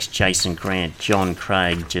 Sean, Alex, Jason, Grant, John,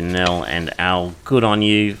 Craig, Janelle, and Al. Good on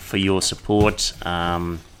you for your support.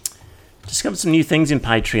 Discovered some new things in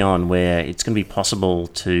Patreon where it's going to be possible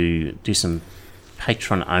to do some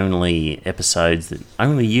patron-only episodes that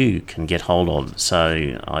only you can get hold of.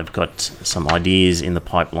 So I've got some ideas in the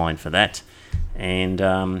pipeline for that. And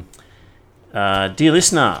dear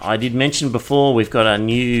listener, I did mention before we've got a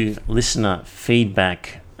new listener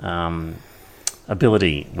feedback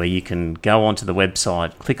ability where you can go onto the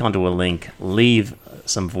website, click onto a link, leave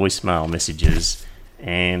some voicemail messages,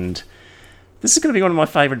 and this is going to be one of my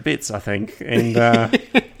favourite bits, I think. And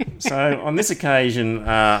so on this occasion,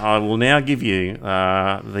 I will now give you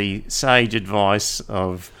the sage advice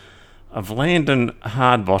of Landon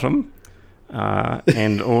Hardbottom,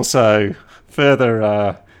 and also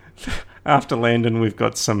further after Landon, we've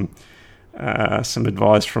got some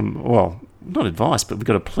advice from, well, not advice, but we've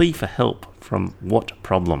got a plea for help from What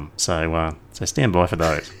Problem. So stand by for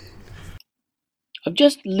those. I've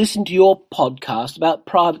just listened to your podcast about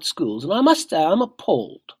private schools, and I must say I'm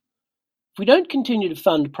appalled. If we don't continue to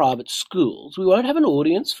fund private schools, we won't have an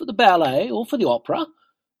audience for the ballet or for the opera.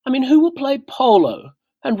 I mean, who will play polo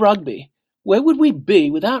and rugby? Where would we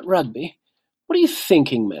be without rugby? What are you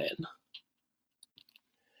thinking, man?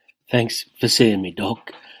 Thanks for seeing me,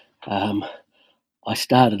 Doc. I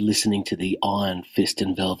started listening to the Iron Fist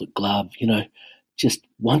and Velvet Glove, just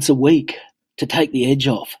once a week to take the edge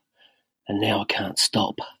off. And now I can't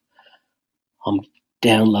stop. I'm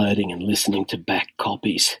downloading and listening to back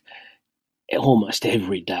copies almost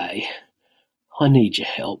every day. I need your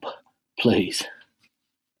help, please.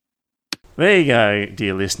 There you go,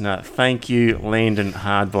 dear listener. Thank you, Landon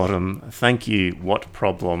Hardbottom. Thank you, What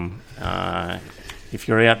Problem. If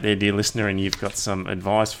you're out there, dear listener, and you've got some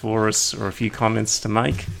advice for us or a few comments to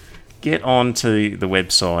make, get on to the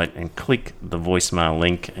website and click the voicemail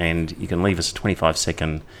link, and you can leave us a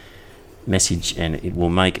 25-second message and it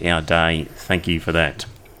will make our day. Thank you for that.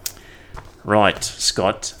 Right,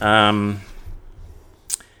 Scott. Bit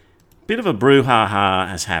of a brouhaha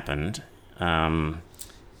has happened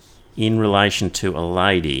in relation to a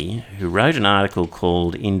lady who wrote an article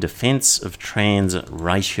called In Defence of Trans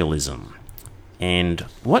Racialism. And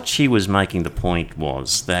what she was making the point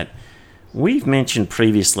was that we've mentioned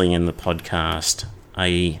previously in the podcast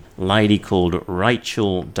a lady called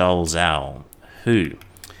Rachel Dolezal, who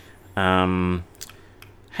had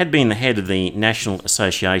been the head of the National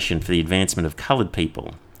Association for the Advancement of Coloured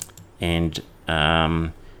People. And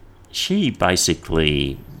she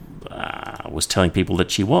basically was telling people that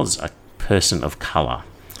she was a person of colour.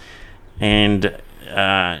 And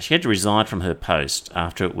she had to resign from her post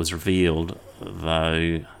after it was revealed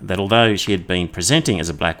that although she had been presenting as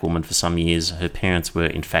a black woman for some years, her parents were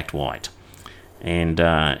in fact white. And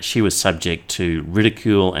she was subject to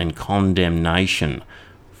ridicule and condemnation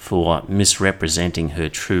for misrepresenting her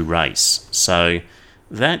true race. So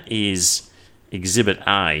that is Exhibit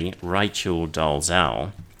A, Rachel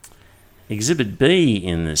Dolezal. Exhibit B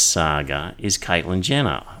in this saga is Caitlyn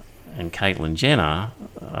Jenner. And Caitlyn Jenner,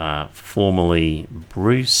 formerly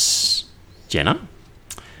Bruce Jenner,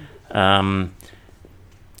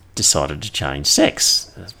 decided to change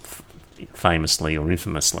sex, famously or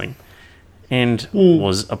infamously, and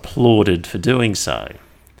was applauded for doing so.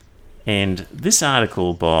 And this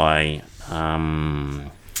article by,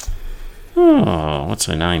 what's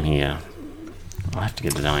her name here? I have to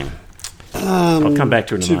get the name. I'll come back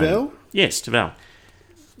to it in a moment. Yes, Tuvell.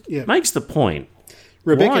 Yeah. Makes the point.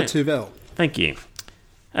 Rebecca Tuvell. Thank you.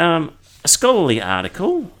 A scholarly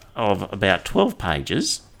article of about 12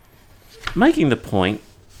 pages making the point,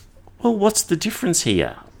 well, what's the difference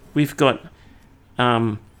here? We've got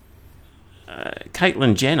Caitlyn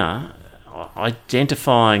Jenner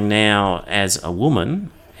identifying now as a woman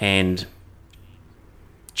and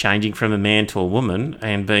changing from a man to a woman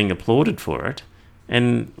and being applauded for it.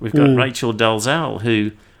 And we've got Rachel Dolezal,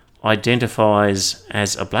 who identifies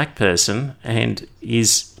as a black person and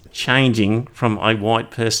is changing from a white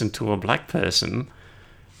person to a black person.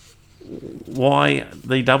 Why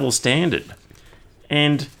the double standard?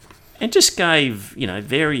 And just gave,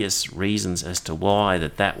 various reasons as to why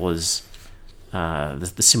that was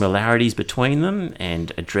the similarities between them,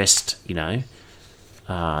 and addressed,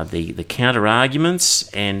 the counter arguments,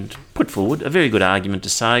 and put forward a very good argument to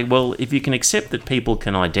say, well, if you can accept that people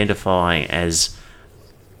can identify as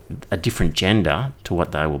a different gender to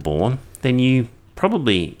what they were born, then you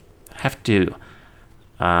probably have to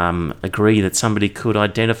agree that somebody could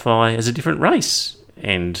identify as a different race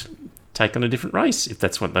and take on a different race if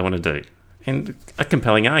that's what they want to do. And a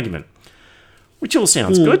compelling argument, which all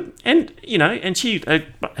sounds good. And, and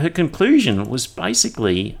her conclusion was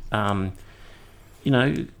basically, good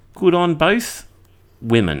on both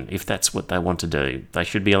women if that's what they want to do. They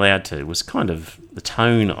should be allowed to, was kind of the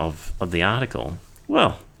tone of the article.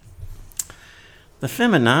 Well, the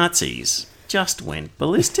feminazis just went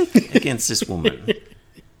ballistic against this woman.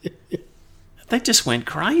 They just went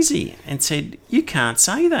crazy and said, you can't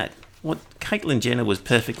say that. What Caitlyn Jenner was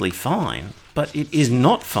perfectly fine, but it is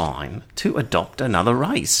not fine to adopt another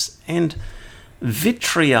race. And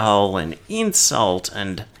vitriol and insult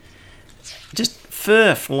and just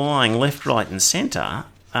fur flying left, right and centre.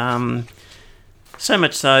 So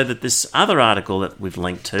much so that this other article that we've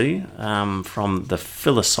linked to from the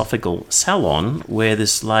Philosophical Salon, where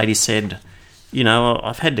this lady said, you know,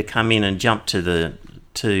 I've had to come in and jump to the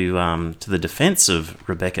defence of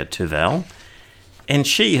Rebecca Tuval, and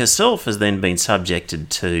she herself has then been subjected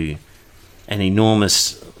to an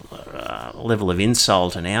enormous level of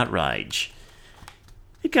insult and outrage.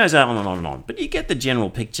 It goes on and on and on, but you get the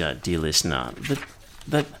general picture, dear listener.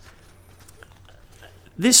 That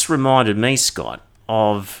this reminded me, Scott,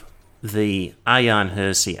 of the Ayaan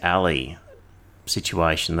Hirsi Ali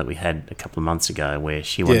situation that we had a couple of months ago, where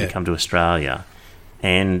she wanted to come to Australia,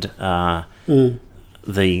 and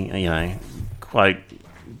the quote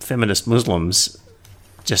feminist Muslims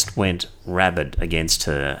just went rabid against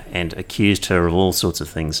her and accused her of all sorts of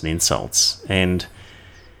things and insults. And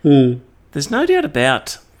there's no doubt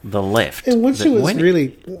about the left. And when she was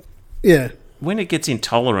really, when it gets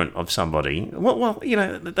intolerant of somebody, well,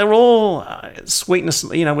 they're all sweetness.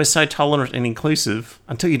 We're so tolerant and inclusive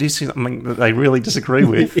until you do something that they really disagree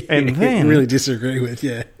with, and then really disagree with.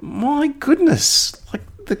 Yeah, my goodness,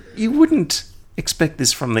 you wouldn't expect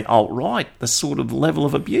this from the alt-right. The sort of level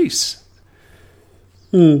of abuse.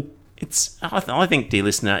 It's. I think, dear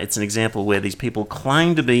listener, it's an example where these people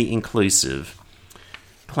claim to be inclusive,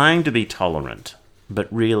 claim to be tolerant,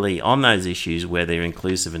 but really on those issues where they're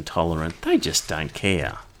inclusive and tolerant, they just don't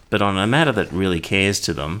care. But on a matter that really cares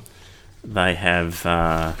to them, they have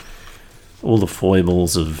all the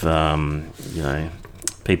foibles of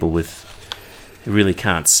people who really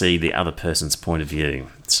can't see the other person's point of view.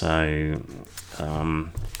 So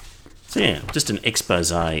yeah, just an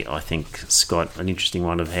expose, I think, Scott, an interesting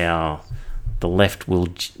one of how the left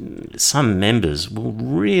some members will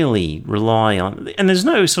really rely on, and there's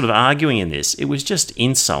no sort of arguing in this, it was just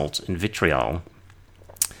insult and vitriol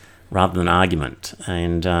rather than argument.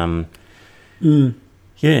 And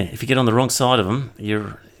if you get on the wrong side of them,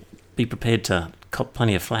 be prepared to cop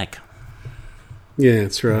plenty of flack. Yeah,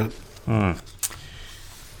 that's right.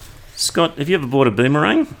 Scott, have you ever bought a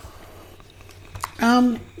boomerang?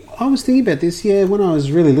 I was thinking about this, when I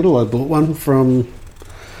was really little I bought one from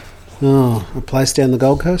a place down the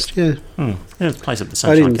Gold Coast, yeah. Yeah, it's a place up the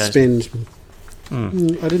Sunshine Coast.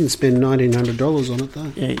 I didn't spend $1,900 on it,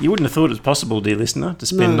 though. Yeah, you wouldn't have thought it was possible, dear listener, to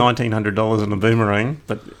spend $1,900 on a boomerang,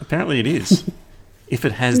 but apparently it is, if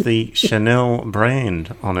it has the Chanel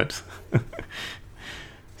brand on it.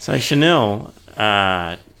 So Chanel,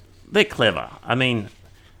 they're clever. I mean,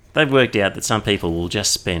 they've worked out that some people will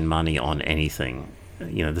just spend money on anything.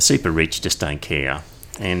 The super rich just don't care.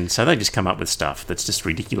 And so they just come up with stuff that's just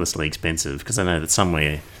ridiculously expensive because they know that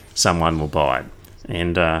somewhere someone will buy it.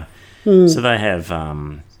 And so they have,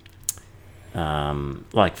 for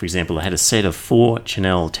example, they had a set of 4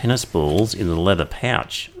 Chanel tennis balls in a leather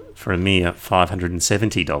pouch for a mere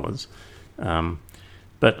 $570.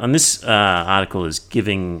 But on this article is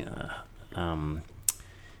giving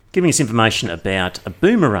us information about a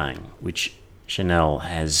boomerang which Chanel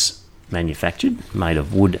has manufactured, made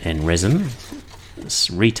of wood and resin. This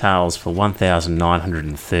retails for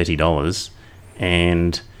 $1,930,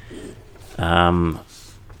 and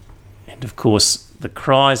of course the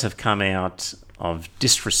cries have come out of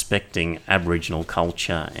disrespecting Aboriginal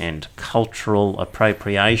culture and cultural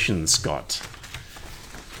appropriation. Scott,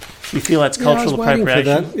 do you feel that's cultural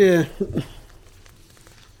appropriation? For that. Yeah.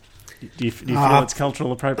 Do you feel it's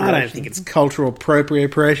cultural appropriation? I don't think it's cultural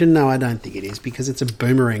appropriation. No, I don't think it is, because it's a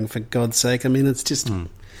boomerang, for God's sake. I mean, it's just...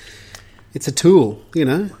 It's a tool,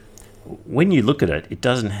 When you look at it, it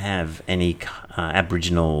doesn't have any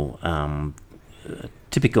Aboriginal,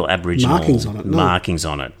 typical Aboriginal markings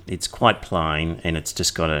on it. It's quite plain, and it's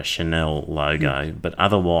just got a Chanel logo, but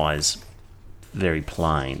otherwise very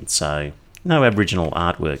plain. So no Aboriginal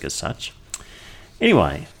artwork as such.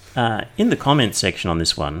 Anyway, in the comments section on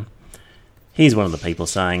this one, here's one of the people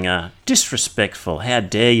saying, disrespectful, how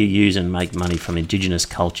dare you use and make money from Indigenous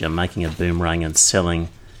culture, making a boomerang and selling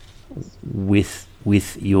with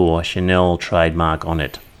your Chanel trademark on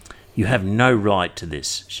it. You have no right to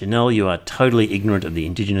this. Chanel, you are totally ignorant of the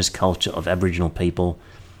Indigenous culture of Aboriginal people,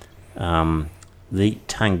 the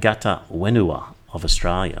Tangata Wenua of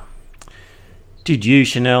Australia. Did you,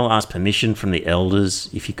 Chanel, ask permission from the elders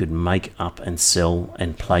if you could make up and sell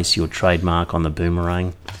and place your trademark on the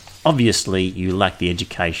boomerang? Obviously, you lack the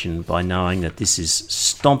education by knowing that this is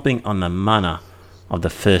stomping on the mana of the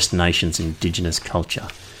First Nations Indigenous culture.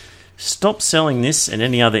 Stop selling this and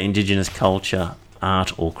any other Indigenous culture,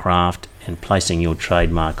 art or craft and placing your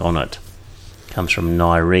trademark on it. Comes from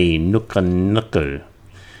Nairi Nukanuku.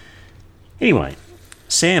 Anyway,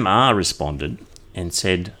 Sam R. responded and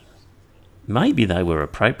said maybe they were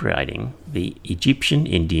appropriating the Egyptian,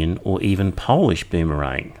 Indian or even Polish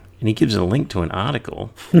boomerang. And he gives a link to an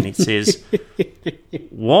article, and it says,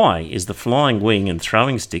 why is the flying wing and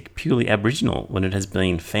throwing stick purely Aboriginal when it has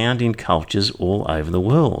been found in cultures all over the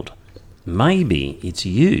world? Maybe it's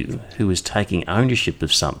you who is taking ownership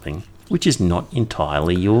of something which is not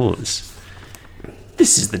entirely yours.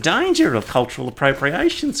 This is the danger of cultural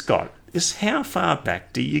appropriation, Scott, is how far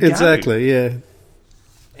back do you go? Exactly, yeah.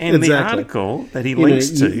 And the article that he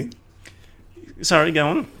links to... Sorry, go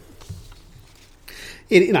on.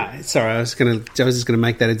 Sorry, I was just gonna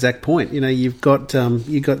make that exact point. You've got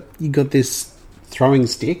you got this throwing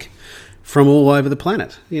stick from all over the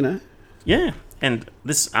planet. Yeah, and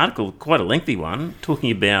this article, quite a lengthy one,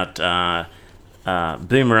 talking about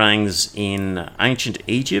boomerangs in ancient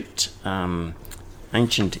Egypt,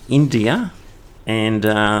 ancient India, and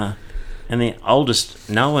the oldest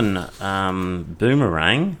known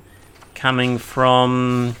boomerang coming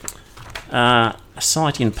from a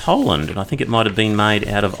site in Poland, and I think it might have been made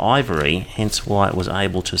out of ivory, hence why it was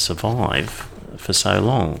able to survive for so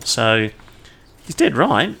long. So he's dead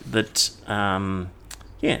right that,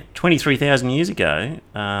 23,000 years ago,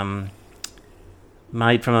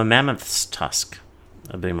 made from a mammoth's tusk,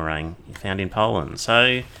 a boomerang found in Poland.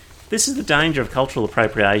 So this is the danger of cultural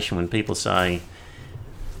appropriation when people say,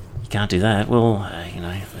 you can't do that. Well, you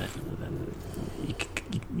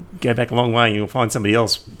go back a long way and you'll find somebody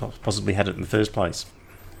else possibly had it in the first place.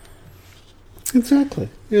 Exactly,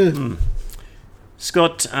 yeah.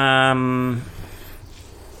 Scott, I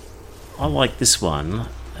like this one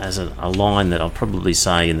as a line that I'll probably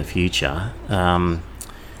say in the future.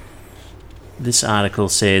 This article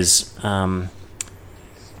says, at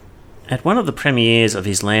one of the premieres of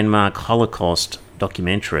his landmark Holocaust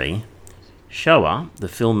documentary, Shoah, the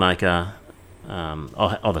filmmaker,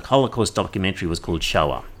 the Holocaust documentary was called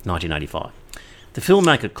Shoah, 1985. The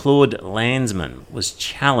filmmaker Claude Lanzmann was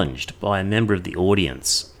challenged by a member of the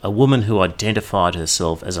audience, a woman who identified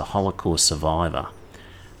herself as a Holocaust survivor.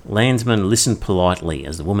 Lanzmann listened politely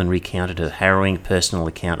as the woman recounted her harrowing personal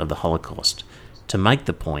account of the Holocaust, to make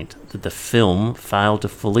the point that the film failed to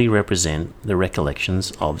fully represent the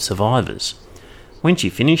recollections of survivors. When she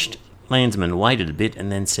finished, Lanzmann waited a bit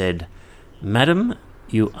and then said, "Madam,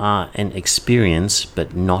 you are an experience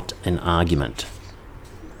but not an argument."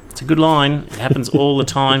 It's a good line. It happens all the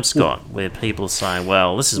time, Scott, where people say,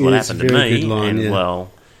 well, this is what happened to me,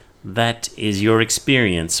 well, that is your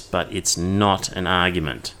experience, but it's not an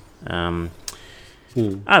argument.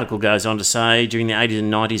 Article goes on to say, during the 80s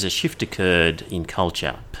and 90s, a shift occurred in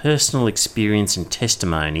culture. Personal experience and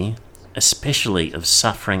testimony, especially of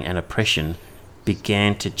suffering and oppression,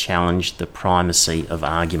 began to challenge the primacy of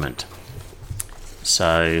argument.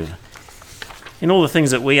 So, in all the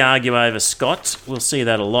things that we argue over, Scott, we'll see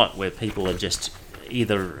that a lot where people are just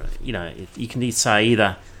either, you can say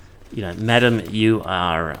either, madam, you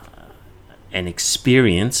are an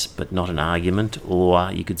experience but not an argument,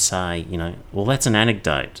 or you could say, well, that's an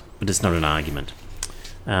anecdote, but it's not an argument.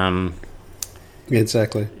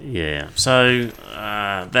 Exactly. Yeah. So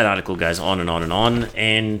that article goes on and on and on.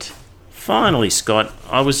 And finally, Scott,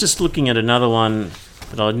 I was just looking at another one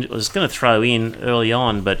that I was going to throw in early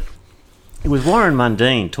on, but it was Warren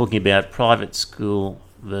Mundine talking about private school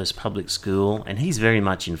versus public school, and he's very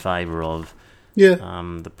much in favour of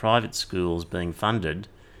the private schools being funded.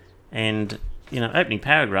 And, opening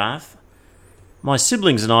paragraph, my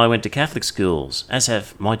siblings and I went to Catholic schools, as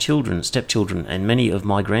have my children, stepchildren, and many of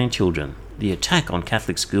my grandchildren. The attack on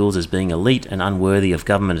Catholic schools as being elite and unworthy of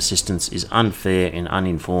government assistance is unfair and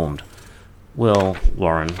uninformed. Well,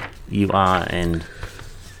 Warren, you are an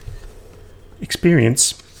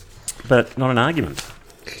experience, but not an argument.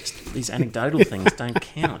 These anecdotal things don't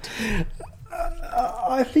count.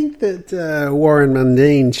 I think that Warren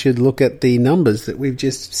Mundine should look at the numbers that we've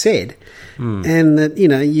just said, and that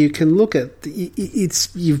you can look at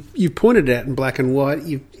you've pointed it out in black and white.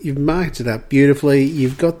 You've marked it up beautifully.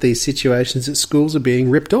 You've got these situations that schools are being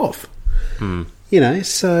ripped off.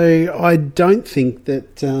 So I don't think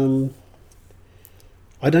that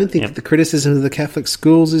that the criticism of the Catholic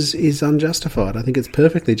schools is unjustified. I think it's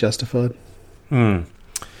perfectly justified.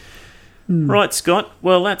 Right, Scott.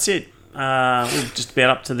 Well, that's it. We're just about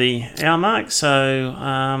up to the hour mark, so...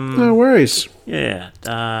 no worries. Yeah.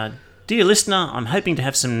 Dear listener, I'm hoping to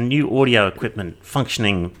have some new audio equipment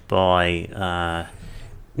functioning by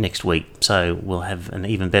next week, so we'll have an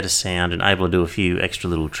even better sound and able to do a few extra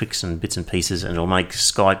little tricks and bits and pieces, and it'll make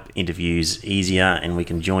Skype interviews easier, and we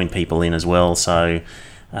can join people in as well. So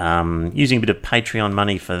using a bit of Patreon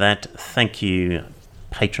money for that. Thank you,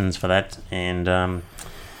 patrons, for that. And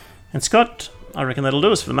Scott, I reckon that'll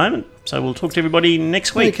do us for the moment. So we'll talk to everybody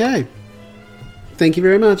next week. Okay. Thank you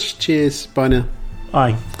very much. Cheers. Bye now.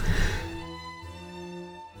 Bye.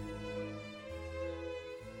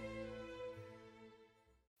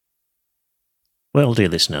 Well, dear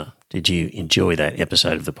listener, did you enjoy that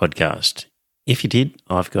episode of the podcast? If you did,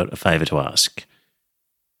 I've got a favour to ask.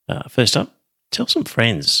 First up, tell some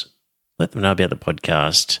friends. Let them know about the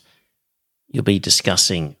podcast. You'll be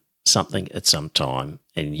discussing something at some time,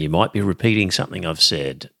 and you might be repeating something I've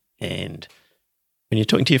said. And when you're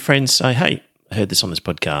talking to your friends, say, hey, I heard this on this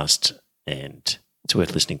podcast, and it's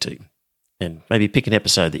worth listening to. And maybe pick an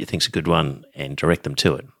episode that you think's a good one and direct them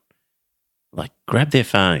to it. Like, grab their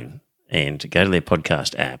phone and go to their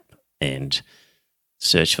podcast app and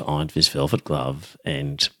search for Iron Fist Velvet Glove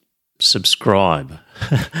and subscribe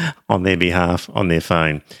on their behalf on their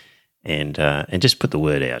phone, and just put the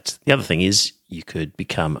word out. The other thing is you could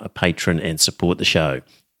become a patron and support the show.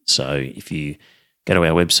 So if you go to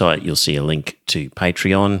our website, you'll see a link to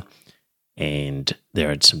Patreon, and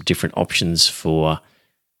there are some different options for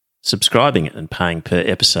subscribing and paying per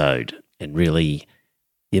episode. And really,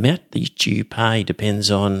 the amount that you pay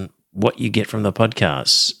depends on what you get from the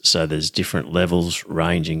podcast. So there's different levels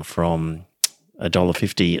ranging from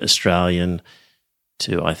 $1.50 Australian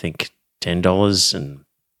to, I think, $10 and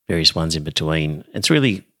various ones in between. It's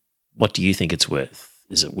really, what do you think it's worth?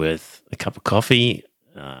 Is it worth a cup of coffee?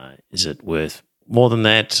 Is it worth more than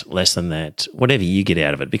that, less than that? Whatever you get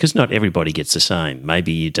out of it, because not everybody gets the same.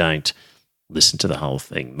 Maybe you don't listen to the whole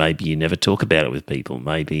thing. Maybe you never talk about it with people.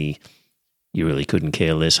 Maybe you really couldn't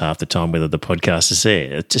care less half the time whether the podcast is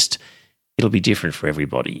there. It'll be different for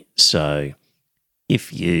everybody. So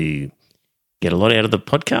if you get a lot out of the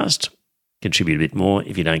podcast, contribute a bit more.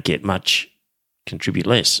 If you don't get much, contribute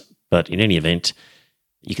less. But in any event,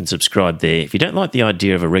 you can subscribe there. If you don't like the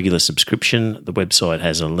idea of a regular subscription, the website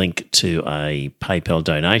has a link to a PayPal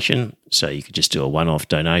donation. So you could just do a one-off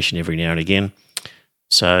donation every now and again.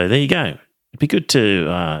 So there you go. It'd be good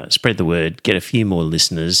to spread the word, get a few more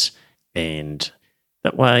listeners. And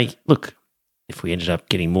that way, look, if we ended up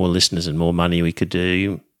getting more listeners and more money, we could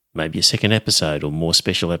do maybe a second episode or more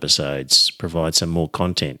special episodes, provide some more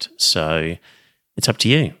content. So it's up to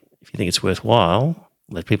you. If you think it's worthwhile,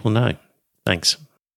 let people know. Thanks.